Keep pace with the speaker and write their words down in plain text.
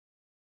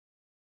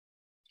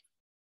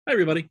Hi,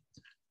 everybody.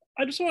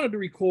 I just wanted to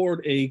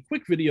record a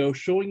quick video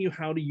showing you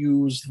how to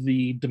use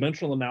the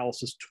dimensional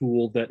analysis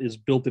tool that is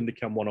built into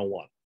Chem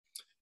 101.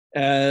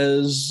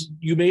 As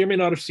you may or may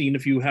not have seen,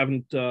 if you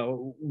haven't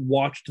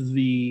watched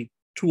the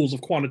Tools of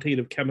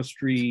Quantitative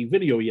Chemistry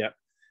video yet,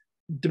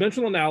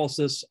 dimensional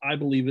analysis, I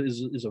believe,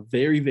 is a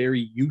very,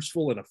 very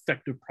useful and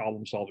effective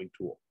problem-solving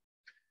tool.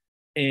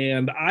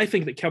 And I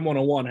think that Chem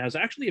 101 has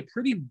actually a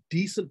pretty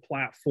decent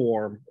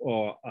platform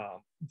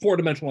for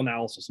dimensional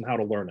analysis and how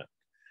to learn it.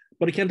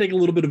 But it can take a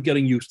little bit of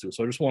getting used to.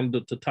 So I just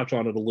wanted to touch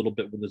on it a little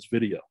bit with this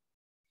video.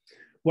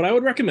 What I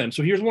would recommend,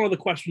 so here's one of the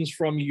questions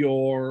from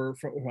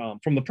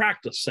the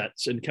practice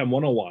sets in Chem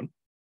 101.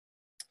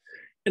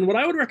 And what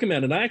I would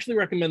recommend, and I actually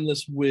recommend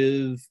this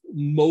with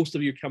most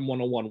of your Chem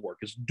 101 work,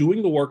 is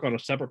doing the work on a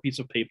separate piece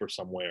of paper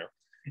somewhere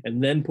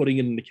and then putting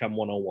it into Chem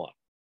 101.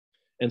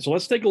 And so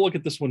let's take a look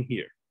at this one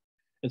here.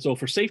 And so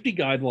for safety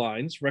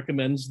guidelines,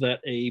 recommends that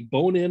a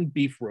bone-in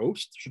beef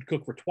roast should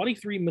cook for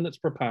 23 minutes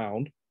per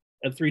pound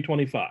at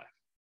 325.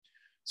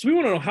 So we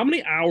want to know how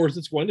many hours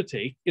it's going to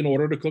take in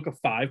order to cook a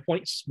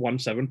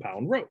 5.17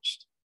 pound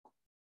roast.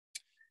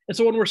 And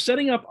so when we're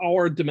setting up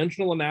our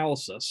dimensional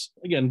analysis,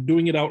 again,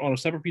 doing it out on a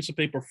separate piece of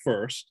paper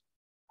first,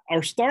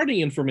 our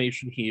starting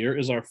information here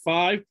is our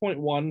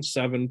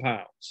 5.17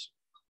 pounds.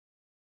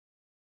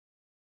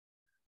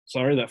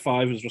 Sorry, that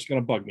 5 is just going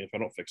to bug me if I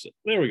don't fix it.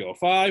 There we go,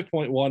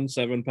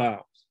 5.17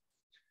 pounds.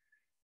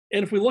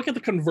 And if we look at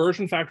the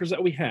conversion factors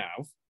that we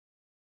have,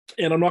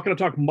 and I'm not going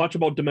to talk much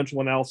about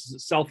dimensional analysis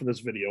itself in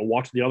this video.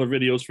 Watch the other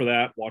videos for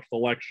that. Watch the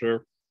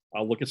lecture.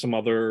 I'll look at some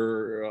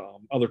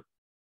other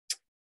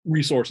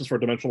resources for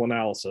dimensional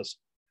analysis.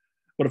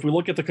 But if we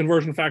look at the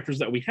conversion factors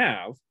that we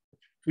have,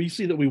 we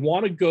see that we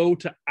want to go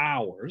to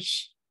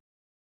hours.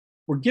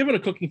 We're given a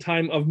cooking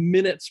time of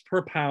minutes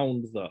per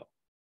pound, though.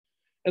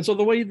 And so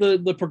the way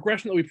the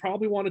progression that we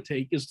probably want to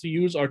take is to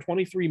use our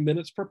 23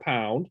 minutes per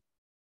pound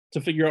to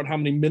figure out how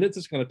many minutes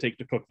it's going to take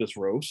to cook this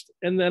roast,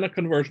 and then a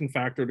conversion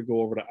factor to go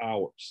over to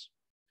hours.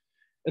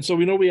 And so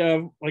we know we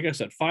have, like I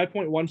said,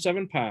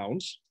 5.17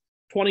 pounds,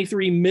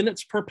 23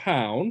 minutes per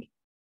pound.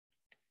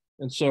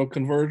 And so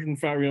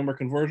remember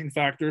conversion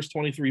factors,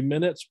 23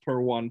 minutes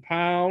per 1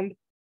 pound,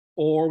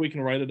 or we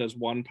can write it as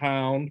 1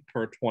 pound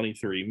per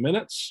 23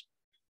 minutes.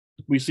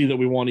 We see that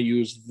we want to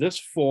use this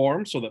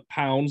form so that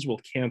pounds will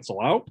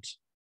cancel out,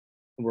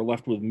 and we're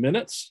left with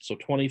minutes. So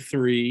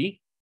 23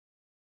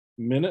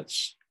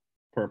 minutes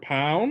per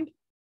pound.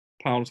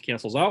 Pounds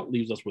cancels out,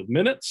 leaves us with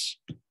minutes.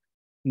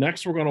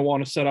 Next, we're going to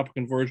want to set up a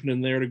conversion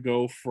in there to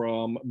go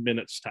from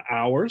minutes to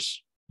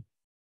hours.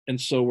 And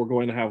so we're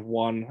going to have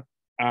 1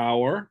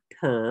 hour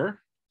per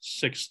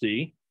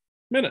 60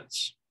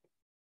 minutes.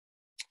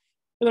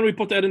 And then we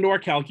put that into our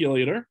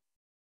calculator.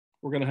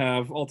 We're going to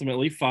have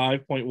ultimately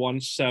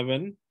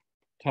 5.17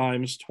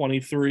 times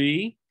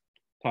 23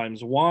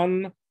 times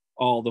 1,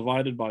 all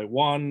divided by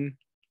 1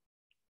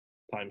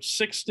 times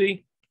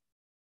 60.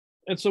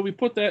 And so we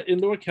put that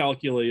into a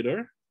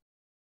calculator.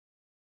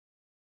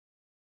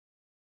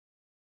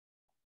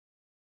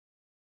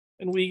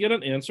 And we get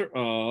an answer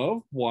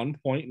of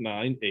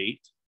 1.98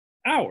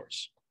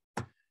 hours.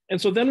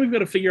 And so then we've got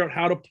to figure out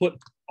how to put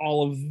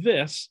all of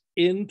this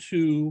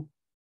into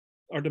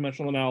our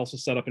dimensional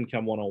analysis setup in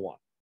Chem 101.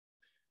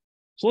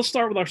 So let's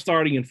start with our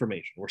starting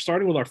information. We're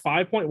starting with our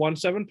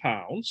 5.17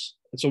 pounds.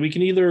 And so we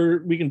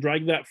can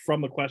drag that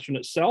from the question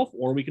itself,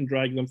 or we can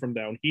drag them from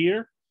down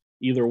here.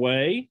 Either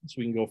way, so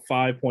we can go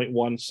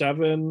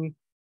 5.17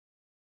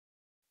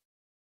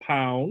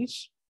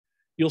 pounds.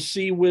 You'll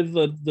see with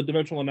the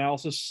dimensional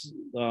analysis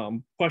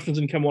questions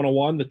in Chem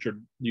 101 that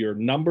your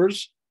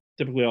numbers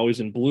typically always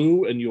in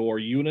blue and your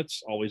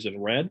units always in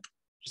red.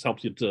 Just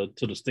helps you to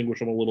distinguish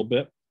them a little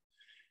bit.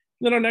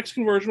 And then our next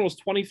conversion was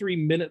 23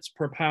 minutes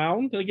per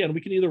pound. And again,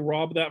 we can either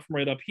rob that from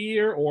right up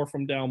here or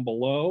from down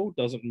below,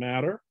 doesn't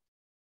matter.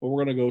 But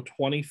we're going to go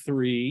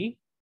 23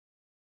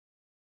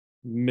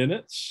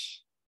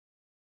 minutes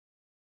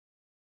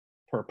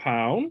per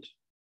pound.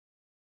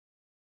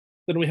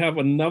 Then we have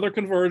another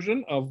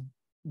conversion of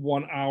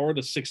 1 hour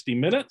to 60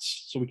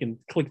 minutes. So we can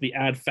click the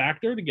add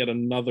factor to get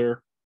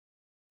another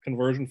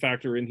conversion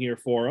factor in here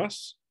for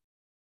us.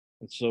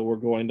 And so we're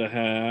going to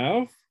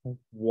have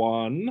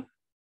 1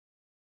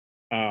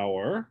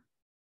 hour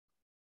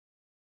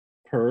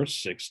per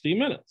 60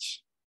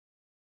 minutes.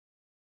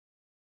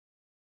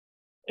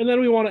 And then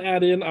we want to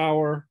add in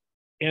our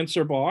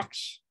answer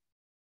box.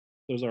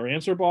 There's our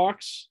answer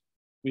box.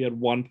 We had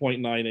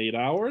 1.98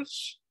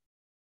 hours.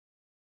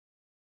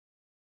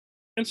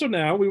 And so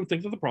now we would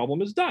think that the problem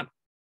is done.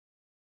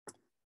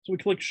 So we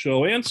click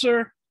show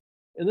answer.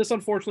 And this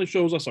unfortunately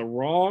shows us a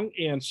wrong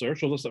answer,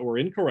 shows us that we're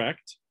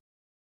incorrect.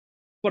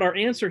 But our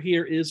answer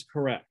here is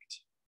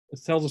correct.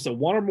 It tells us that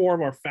one or more of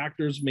our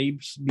factors may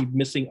be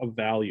missing a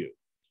value.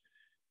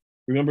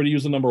 Remember to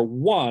use the number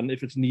 1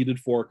 if it's needed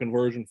for a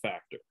conversion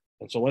factor.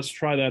 And so let's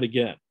try that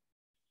again.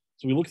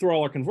 So we look through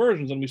all our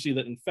conversions and we see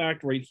that, in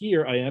fact, right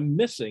here, I am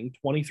missing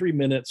 23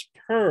 minutes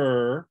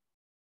per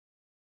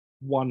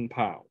 1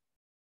 pound.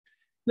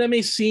 That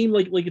may seem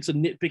like it's a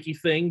nitpicky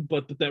thing,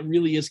 but that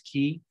really is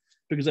key,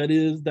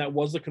 because that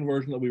was the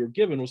conversion that we were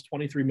given, was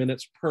 23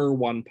 minutes per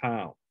 1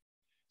 pound.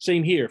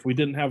 Same here. If we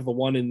didn't have the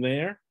 1 in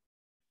there,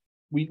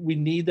 we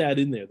need that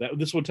in there.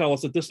 This would tell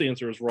us that this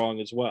answer is wrong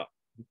as well.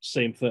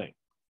 Same thing,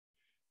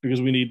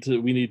 because we need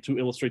to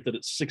illustrate that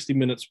it's 60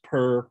 minutes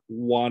per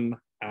 1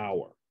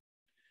 hour.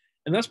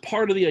 And that's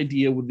part of the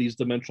idea with these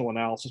dimensional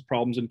analysis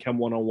problems in Chem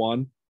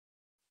 101.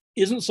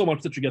 Isn't so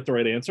much that you get the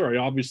right answer. I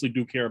obviously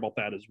do care about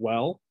that as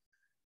well.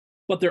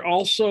 But they're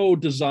also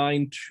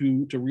designed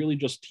to really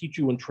just teach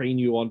you and train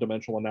you on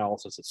dimensional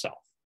analysis itself.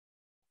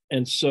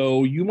 And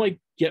so you might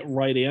get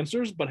right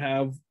answers, but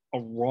have a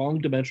wrong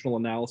dimensional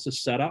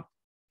analysis setup.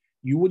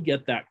 You would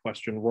get that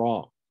question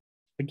wrong.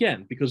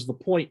 Again, because the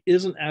point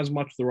isn't as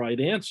much the right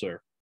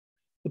answer.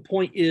 The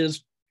point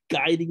is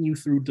guiding you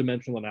through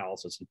dimensional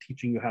analysis and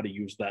teaching you how to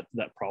use that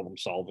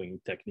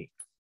problem-solving technique.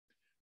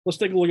 Let's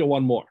take a look at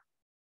one more.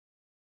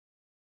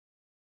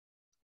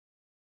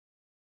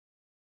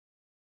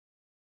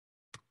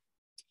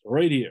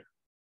 Right here,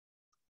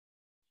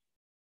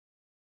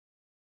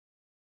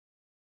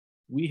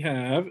 we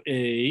have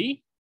a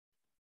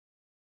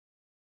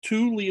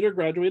 2-liter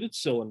graduated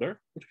cylinder,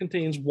 which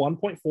contains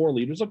 1.4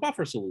 liters of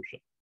buffer solution.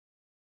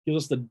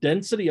 Gives us the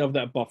density of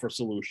that buffer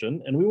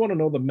solution, and we want to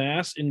know the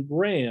mass in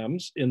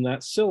grams in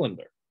that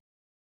cylinder.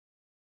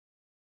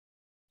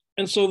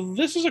 And so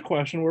this is a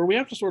question where we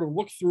have to sort of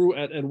look through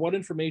at what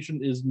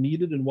information is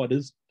needed and what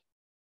isn't.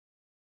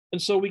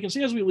 And so we can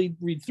see as we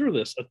read through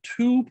this, a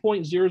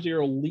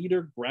 2.00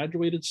 liter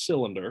graduated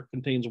cylinder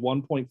contains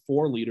 1.4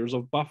 liters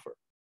of buffer.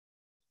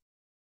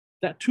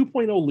 That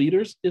 2.0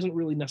 liters isn't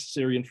really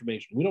necessary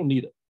information. We don't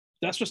need it.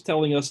 That's just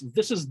telling us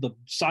this is the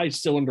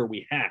size cylinder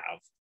we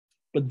have,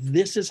 but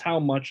this is how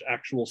much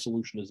actual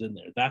solution is in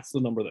there. That's the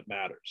number that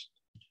matters.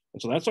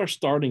 And so that's our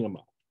starting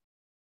amount,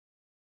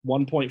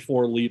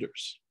 1.4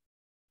 liters.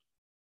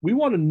 We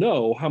want to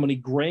know how many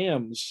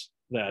grams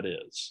that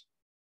is.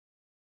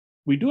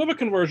 We do have a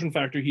conversion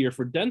factor here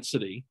for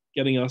density,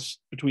 getting us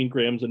between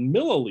grams and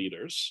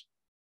milliliters.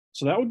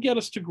 So that would get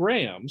us to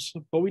grams,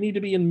 but we need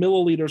to be in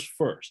milliliters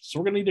first. So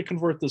we're going to need to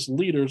convert this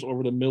liters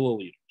over to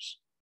milliliters.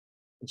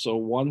 And so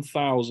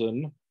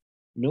 1,000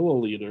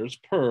 milliliters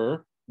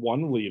per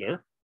 1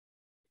 liter.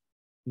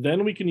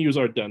 Then we can use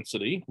our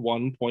density,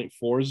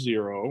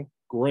 1.40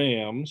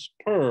 grams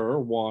per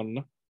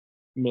 1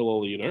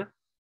 milliliter.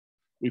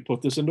 We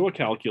put this into a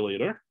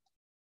calculator.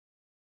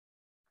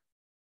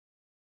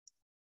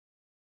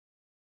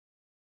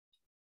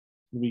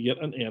 We get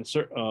an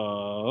answer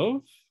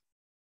of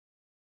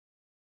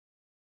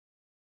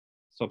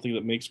something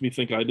that makes me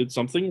think I did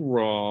something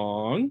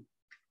wrong.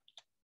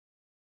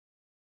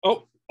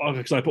 Oh,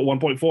 because I put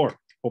 1.4.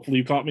 Hopefully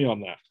you caught me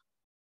on that.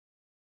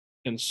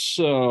 And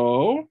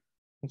so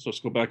let's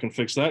just go back and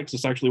fix that because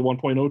it's actually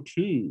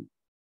 1.02.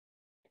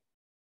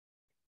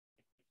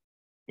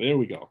 There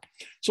we go.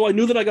 So I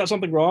knew that I got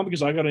something wrong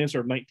because I got an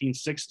answer of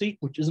 1960,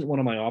 which isn't one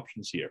of my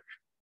options here.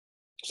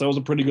 So that was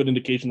a pretty good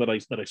indication that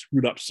I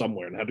screwed up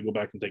somewhere and had to go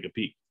back and take a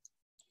peek.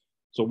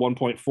 So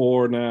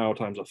 1.4 now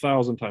times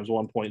 1,000 times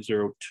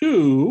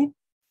 1.02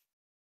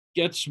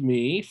 gets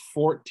me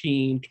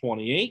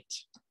 1428.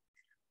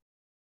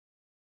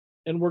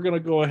 And we're going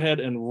to go ahead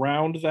and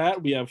round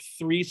that. We have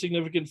 3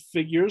 significant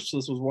figures. So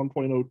this was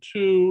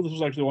 1.02. This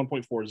was actually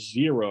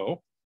 1.40.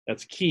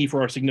 That's key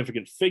for our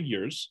significant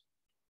figures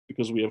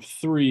because we have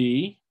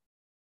 3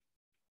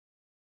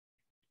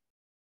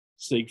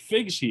 sig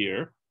figs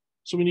here.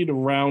 So we need to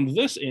round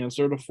this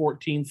answer to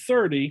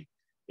 1430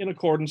 in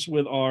accordance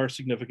with our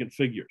significant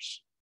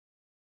figures.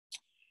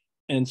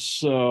 And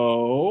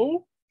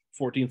so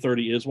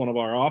 1430 is one of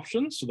our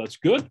options. So that's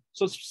good.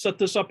 So let's set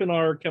this up in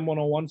our Chem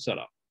 101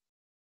 setup.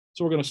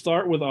 So we're going to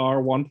start with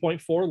our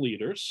 1.4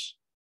 liters.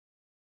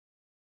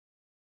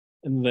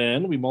 And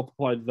then we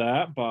multiply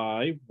that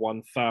by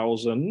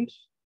 1,000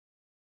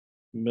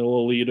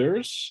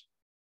 milliliters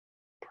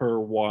per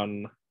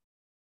 1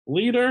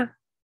 liter.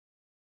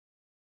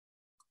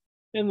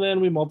 And then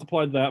we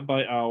multiplied that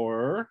by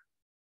our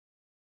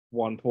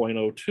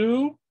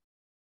 1.02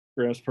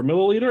 grams per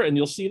milliliter. And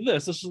you'll see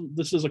this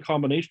is a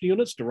combination of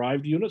units,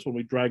 derived units. When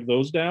we drag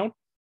those down,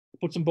 it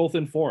puts them both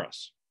in for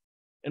us.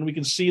 And we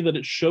can see that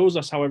it shows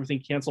us how everything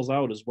cancels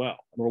out as well.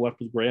 And we're left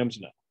with grams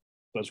now.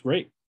 That's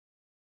great.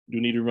 We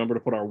do need to remember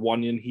to put our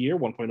 1 in here,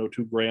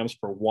 1.02 grams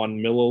per 1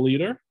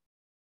 milliliter.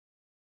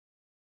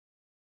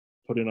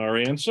 Put in our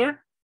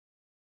answer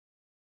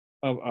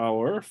of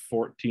our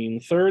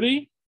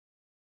 1430.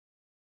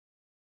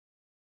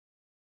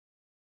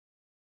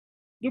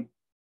 Yep,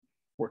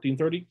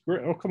 1430.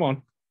 Oh, come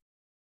on.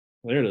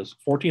 There it is,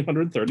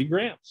 1,430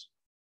 grams.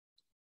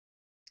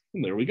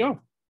 And there we go.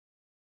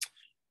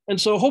 And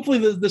so hopefully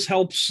this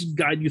helps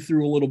guide you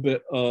through a little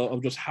bit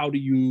of just how to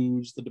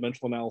use the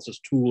dimensional analysis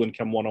tool in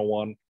Chem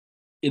 101.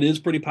 It is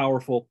pretty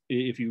powerful.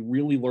 If you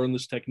really learn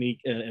this technique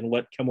and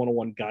let Chem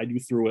 101 guide you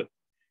through it,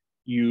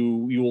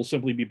 you will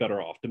simply be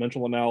better off.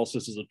 Dimensional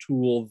analysis is a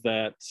tool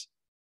that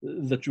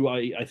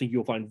I think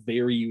you'll find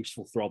very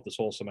useful throughout this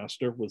whole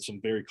semester with some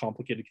very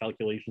complicated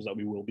calculations that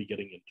we will be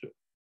getting into.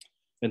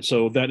 And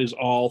so that is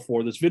all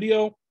for this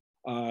video.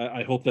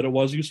 I hope that it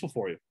was useful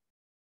for you.